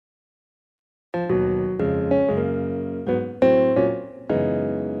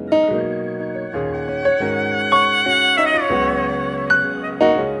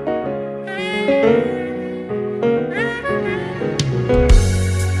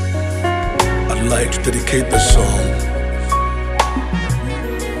like to dedicate this song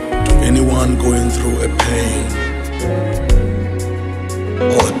to anyone going through a pain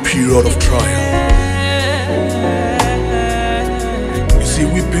or a period of trial. You see,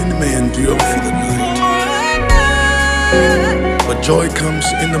 weeping may endure for the night, but joy comes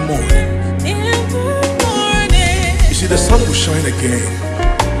in the morning. You see, the sun will shine again.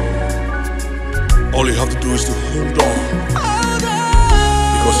 All you have to do is to hold on,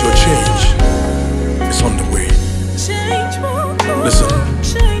 because your change is on the way. Listen.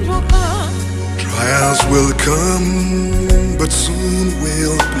 Trials will come, but soon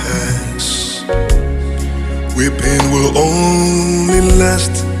will pass. Weeping will only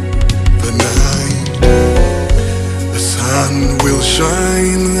last the night. The sun will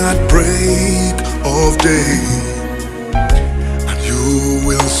shine at break of day, and you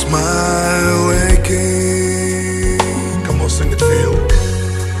will smile again. Come on, sing it, feel.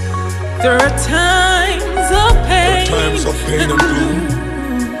 There are times of pain, and gloom,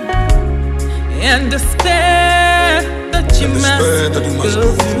 and despair that you must go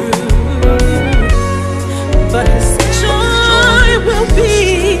through. But His joy will be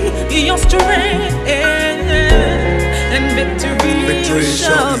your strength, and victory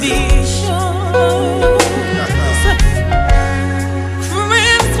shall be sure.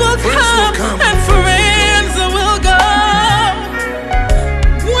 Friends will come and friends will go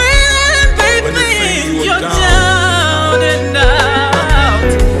when they think you're down and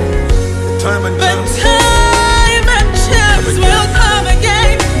out. But time and chance will come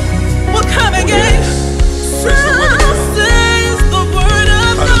again, So says the word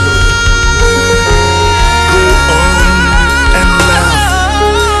of God. Go on and laugh,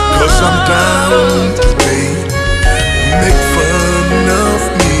 'cause I'm down today. Make fun of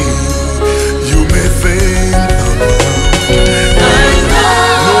me, you may think I'm wrong. I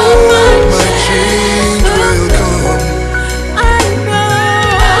know my change will come. I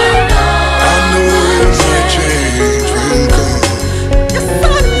know my change will come. Yes,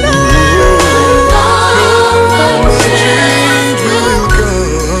 I know. My change will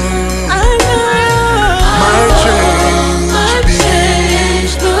come. I know. My change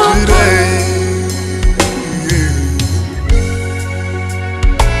begins today.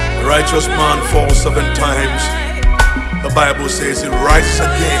 A righteous man falls 7 times. The Bible says he rises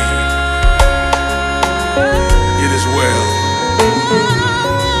again. It is well.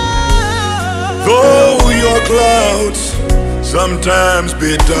 Though your clouds sometimes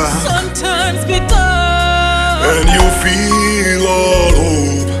be dark, and you feel all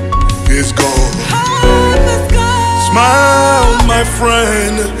hope is gone, smile, my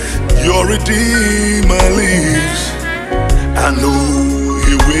friend, your Redeemer lives. I know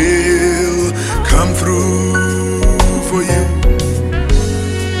He will come through for you.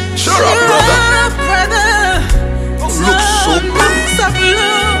 Shut up, brother. Look so blue.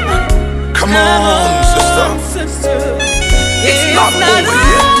 Come on, sister. It's not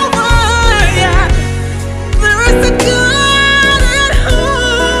over yet. There is a God in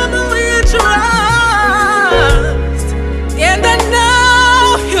whom we trust, and I know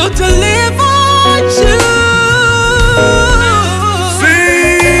He'll deliver you.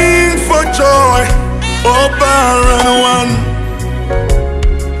 Sing for joy, oh barren one.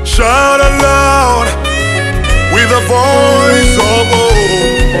 Shout aloud with a voice of hope.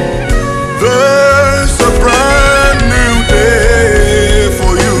 There's a brand new day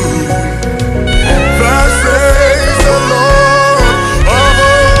for you. That says the Lord of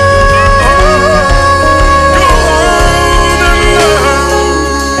hosts. Go on and laugh,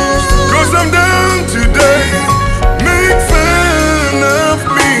 'cause I'm down today. Make fun of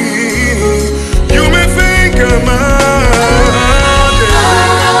me, you may think I'm out.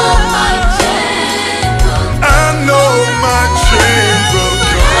 I know my change will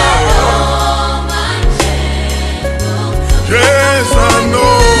come. Yes, I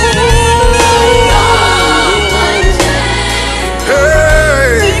know.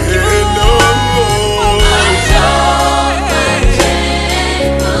 Hey, no.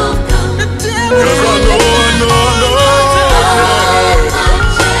 'Cause I know.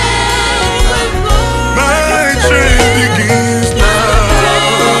 My change begins now.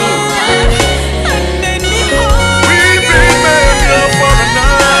 We've been made up for the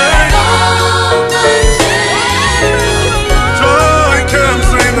night. Joy comes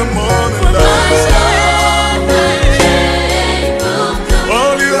in the morning light.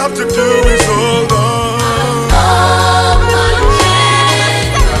 All you have to do is